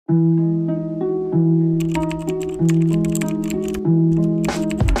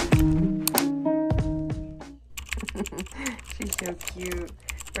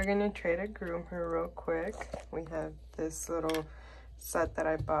this little set that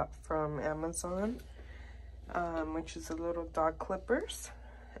I bought from Amazon, which is a little dog clippers.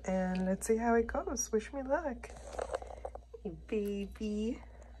 And let's see how it goes. Wish me luck. Hey, baby.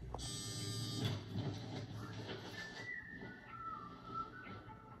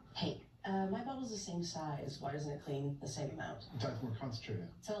 Hey, my bottle's the same size. Why doesn't it clean the same amount? That's more concentrated.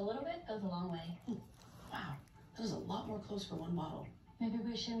 So a little bit goes a long way. Wow, that was a lot more clothes for one bottle. Maybe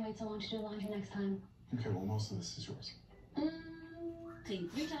we shouldn't wait so long to do laundry next time. Okay, well, most of this is yours. Clean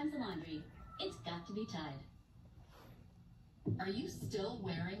 3 times the laundry. It's got to be tied. Are you still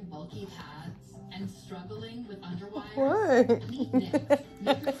wearing bulky pads and struggling with underwires? What? Meet Knits.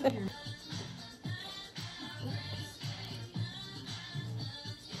 Makers of your...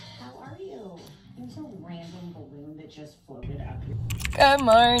 How are you? There's a random balloon that just floated up here. Good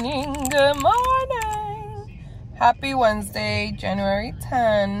morning, good morning. Happy Wednesday, January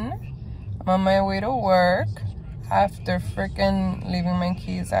 10. I'm on my way to work after freaking leaving my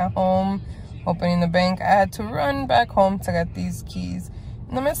keys at home, opening the bank. I had to run back home to get these keys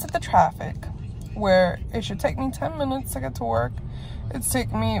in the midst of the traffic, where it should take me 10 minutes to get to work. It's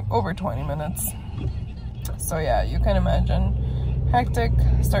taking me over 20 minutes. So yeah, you can imagine. Hectic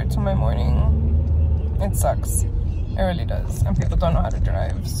start to my morning. It sucks. It really does. And people don't know how to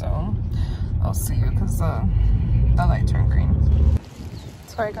drive, so I'll see you because the light turned green.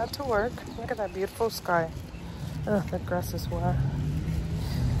 So I got to work. Look at that beautiful sky. Ugh, the grass is wet.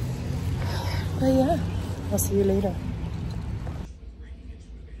 But yeah, I'll see you later.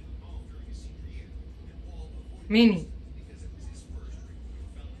 Mimi.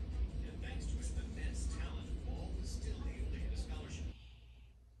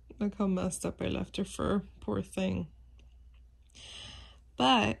 Look how messed up I left her fur. Poor thing.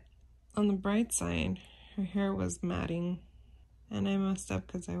 But on the bright side, her hair was matting. And I messed up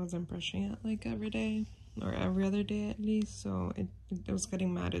because I wasn't brushing it like every day. Or every other day at least. So it was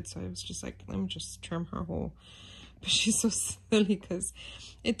getting matted. So I was just like, let me just trim her whole. But she's so silly because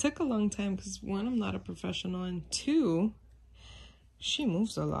it took a long time. Because 1, I'm not a professional. And 2, she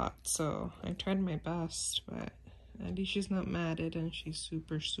moves a lot. So I tried my best. But at least she's not matted. And she's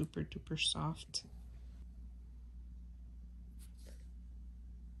super, super duper soft.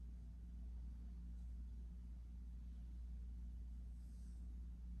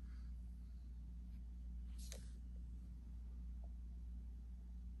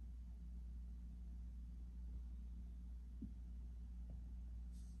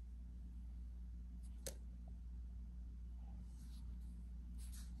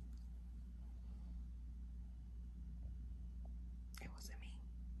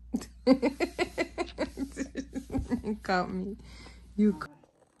 You caught me. You caught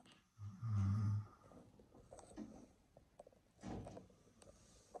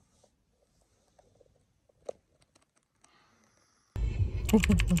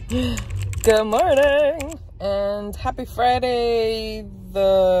Good morning and happy Friday.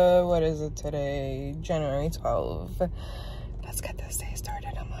 What is it today? January 12th. Let's get this day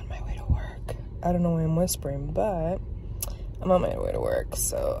started. I'm on my way to work. I don't know why I'm whispering, but I'm on my way to work,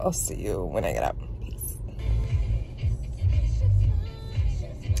 so I'll see you when I get up. Peace.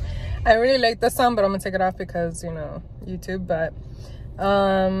 I really like this song, but I'm gonna take it off because, you know, YouTube. But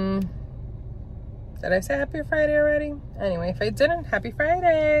did I say happy Friday already? Anyway, if I didn't, happy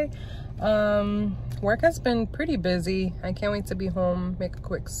Friday. Work has been pretty busy. I can't wait to be home, make a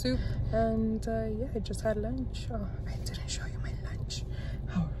quick soup, and yeah, I just had lunch. Oh, I didn't show you my lunch.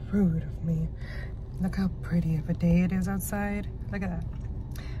 How rude of me. Look how pretty of a day it is outside. Look at that.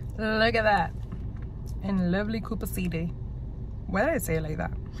 Look at that. And lovely Cooper City. Why did I say it like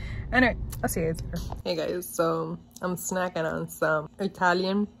that? Anyway, I'll see you guys later. Hey guys, so I'm snacking on some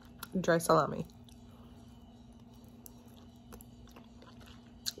Italian dry salami.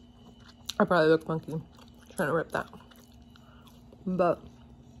 I probably look funky trying to rip that. But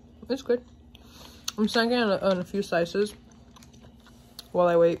it's good. I'm snacking on a few slices while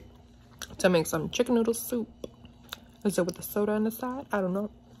I wait to make some chicken noodle soup. Is it with the soda on the side? I don't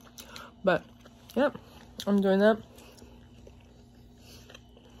know. But yeah, I'm doing that.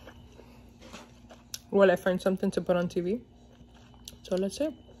 Will I find something to put on TV? So let's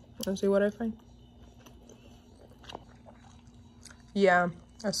see. Let's see what I find. Yeah,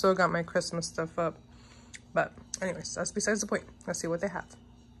 I still got my Christmas stuff up. But anyways, that's besides the point. Let's see what they have.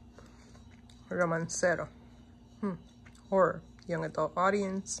 Romancero. Horror. Young adult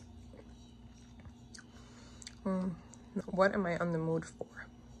audience. What am I on the mood for?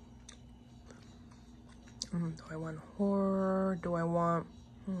 Do I want horror? Do I want...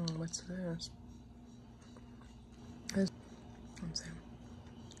 what's this? I'm saying...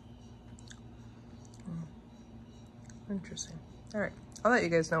 Interesting. All right, I'll let you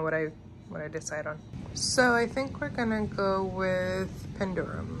guys know what I decide on. So I think we're gonna go with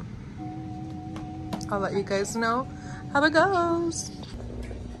Pandorum. I'll let you guys know how it goes.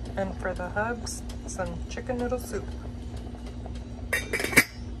 And for the hugs, some chicken noodle soup.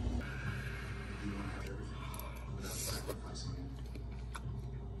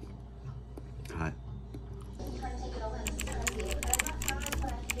 Hi.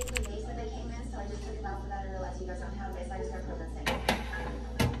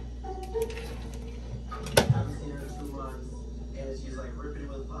 She's like ripping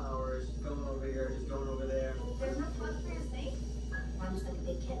with flowers, just going over here, just going over there. There's no fun for your snake. I'm just like a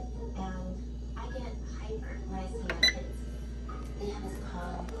big kid, and I get hyper when I see my kids. They have this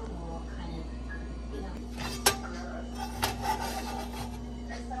calm, cool kind of, you know.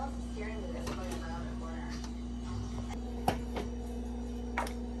 There's someone scaring me that's going around the corner.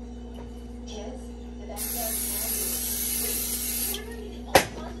 Kids, the best does you're gonna be the only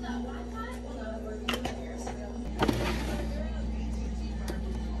ones without Wi-Fi? Well, no, we're doing here, so.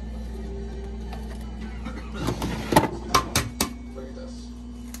 Look at this.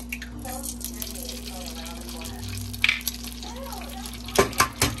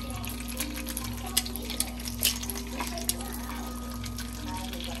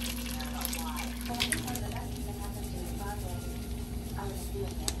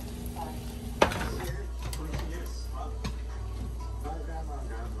 My grandma and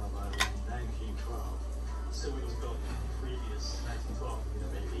grandmother in 1912. So it was built previous 1912,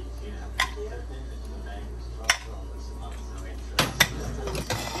 maybe 18 after the bank was $12 a month, no interest.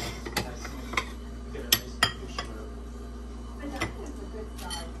 Get a nice cushion. But that was a good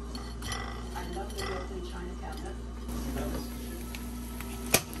size. I love the built-in china cabinet.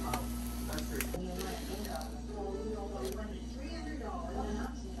 Wow, that's pretty cool. You might think of, well, you know, well, when it's $300, and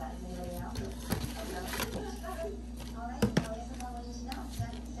not too bad, anybody else? All right, well, this is all we need to know.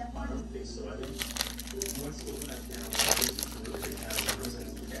 Step I one. don't think so. I think once you open that down, it's really big house.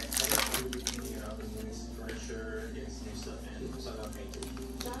 Okay, I would be cleaning it up and moving some furniture, getting some new stuff in, so I'm not painting.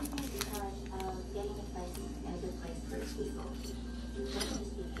 John has the charge of getting a place and a good place for his people. Generally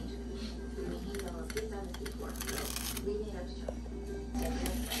speaking, when he knows he's done this before, leaving it up to John.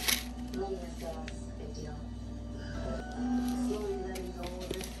 Letting us go is a big deal. Slowly letting go of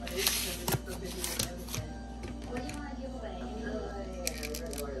this place, because it's so busy with everything. What do you want to give away?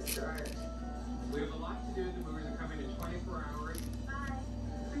 Where do I start? We have a lot to do. The movies are coming in 24 hours. Bye.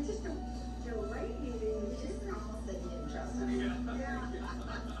 I just don't feel right eating. You just almost said you didn't trust me.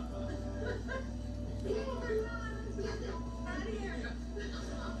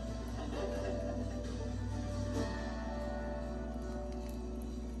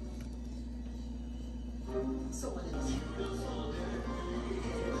 So what is it?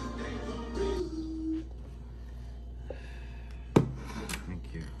 Thank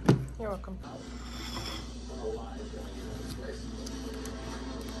you. You're welcome.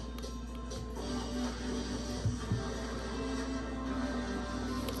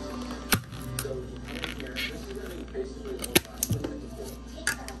 So you come in here, this is going to be basically the whole process.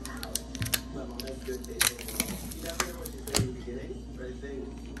 My mom has good taste. You never know what you say in the beginning, but I think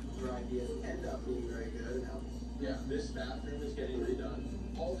your ideas end up being very good now. Yeah, this bathroom is getting redone.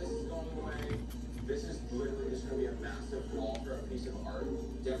 All this is going away. This is literally just going to be a massive wall for a piece of art.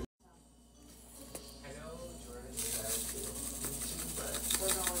 Definitely. I know Jordan said but We're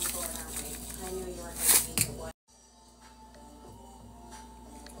going for it, aren't we? I knew you were going to be the one.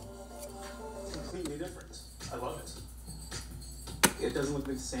 Completely different. I love it. It doesn't look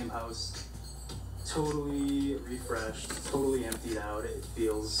like the same house. Totally refreshed, totally emptied out. It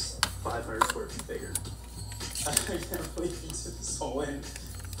feels 500 square feet bigger. I can't believe you did this all in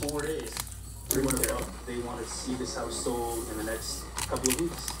 4 days. They want to see this house sold in the next couple of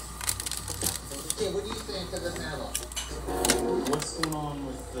weeks. Yeah, what do you think of the panel? What's going on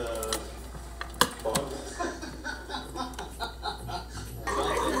with the bog?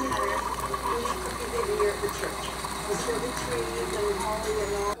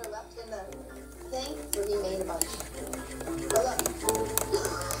 Left in the thing, so he made a bunch.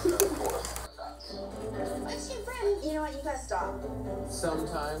 What's your friend? You know what? You gotta stop.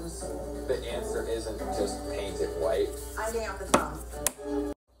 Sometimes the answer isn't just paint it white. I'm getting off the phone.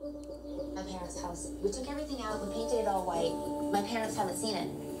 My parents' house. We took everything out. We painted it all white. My parents haven't seen it.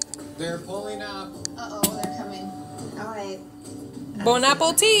 They're pulling up. Uh-oh, they're coming. All right. Bon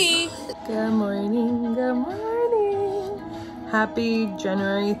appetit! Good morning, good morning. Happy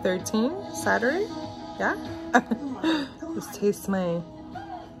January 13th, Saturday. Yeah? Just taste my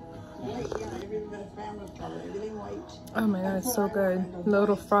Oh my god, it's so good.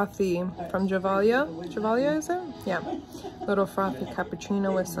 Little frothy from Javalia. Javalia, is it? Yeah. Little frothy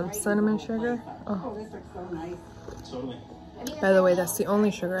cappuccino with some cinnamon sugar. Oh. By the way, that's the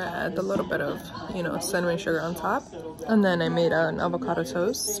only sugar I add. A little bit of, you know, cinnamon sugar on top. And then I made an avocado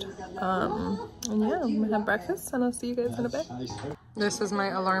toast. And yeah, I'm gonna have breakfast and I'll see you guys in a bit. This is my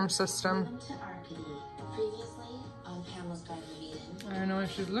alarm system. I don't know what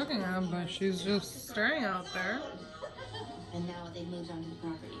she's looking at, but she's just staring out there. And now they moved onto the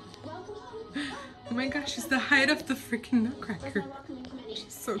property. Oh my gosh, she's the height of the freaking Nutcracker.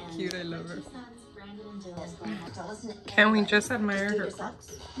 She's so cute, I love her. Can we just admire her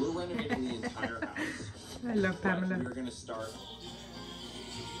crocs? We're renovating the entire house. I love Pamela. We're gonna start.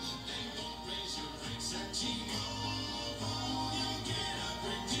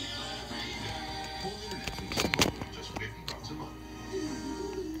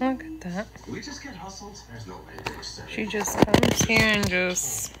 Look at that. We just get hustled. There's no way to say. She just comes here and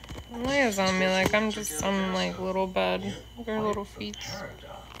just lays on me like I'm just some like little bed. Look at her little feet.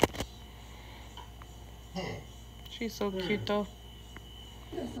 She's so cute though.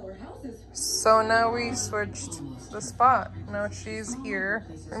 So now we switched the spot. Now she's here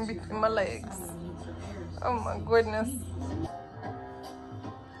in between my legs. Oh my goodness.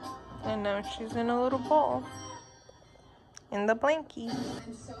 And now she's in a little ball. In the blankie.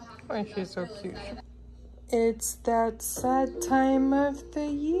 Oh, she's so cute. It's that sad time of the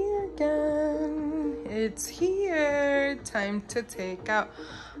year again. It's here. Time to take out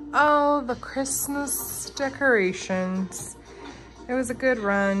all the Christmas decorations. It was a good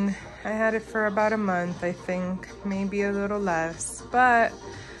run. I had it for about a month, I think. Maybe a little less. But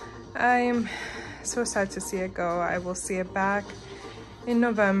I'm so sad to see it go. I will see it back in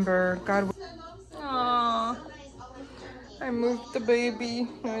November. God willing. Aww. I moved the baby,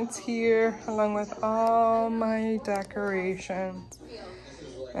 now it's here along with all my decorations.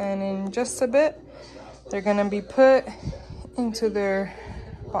 And in just a bit, they're gonna be put into their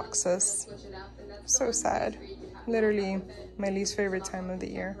boxes. So sad. Literally my least favorite time of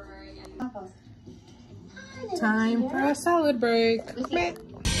the year. Time for a salad break. Come here.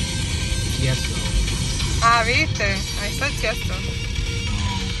 Tiesto. Ah, viste? I said tiesto.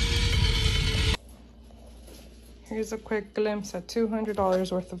 Here's a quick glimpse at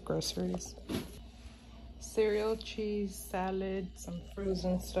 $200 worth of groceries. Cereal, cheese, salad, some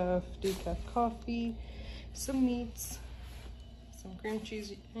frozen stuff, decaf coffee, some meats, some cream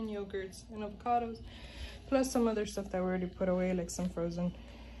cheese and yogurts and avocados, plus some other stuff that we already put away, like some frozen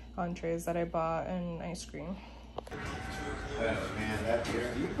entrees that I bought and ice cream. Man, that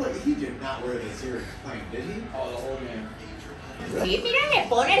he did not wear this here plane, did he? Oh, the old man. Sí, mira, le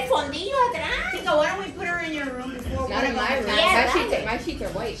pone el fondillo atrás. Chica, why don't we put her in your room before? Not in my room. Yeah, my sheets are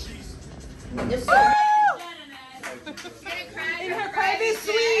white. Just so in her private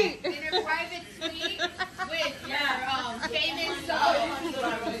suite. In her private suite with your famous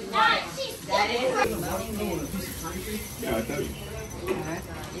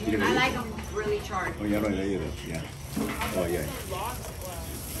I like them really charged. Oh, ya lo he leído, yeah. Oh, yeah.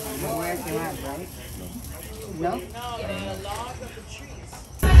 Where's the lab, right? No?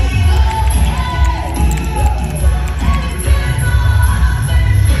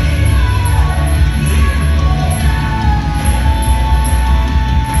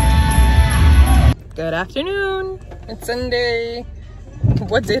 Good afternoon. It's Sunday.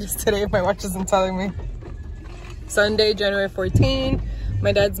 What date is today? My watch isn't telling me. Sunday, January 14.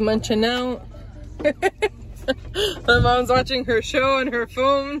 My dad's munching out. My mom's watching her show on her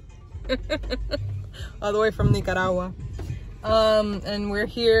phone. All the way from Nicaragua. And we're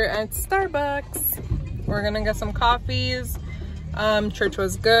here at Starbucks. We're gonna get some coffees. Church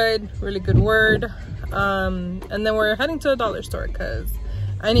was good, really good word. And then we're heading to a dollar store because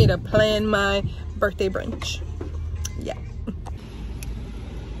I need to plan my birthday brunch. Yeah.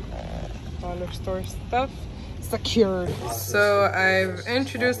 Dollar store stuff secured. So I've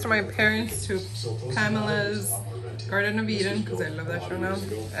introduced my parents to Pamela's Garden of Eden because I love that show now.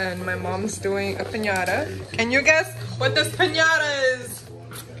 And my mom's doing a piñata. Can you guess what this piñata is?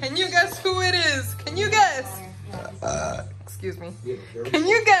 Can you guess who it is? Can you guess? Excuse me. Can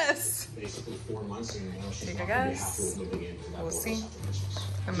you guess? Take a guess. We'll see.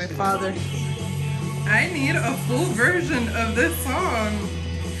 And my father. I need a full version of this song.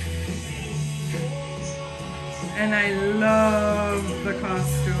 And I love the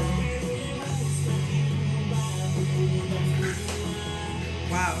costume.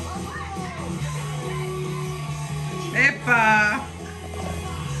 Wow. Epa!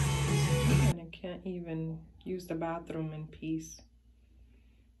 And I can't even use the bathroom in peace.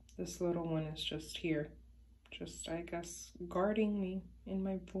 This little one is just here. Just, I guess, guarding me in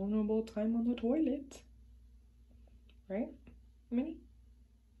my vulnerable time on the toilet. Right, Minnie?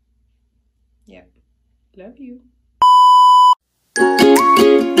 Yep. Love you.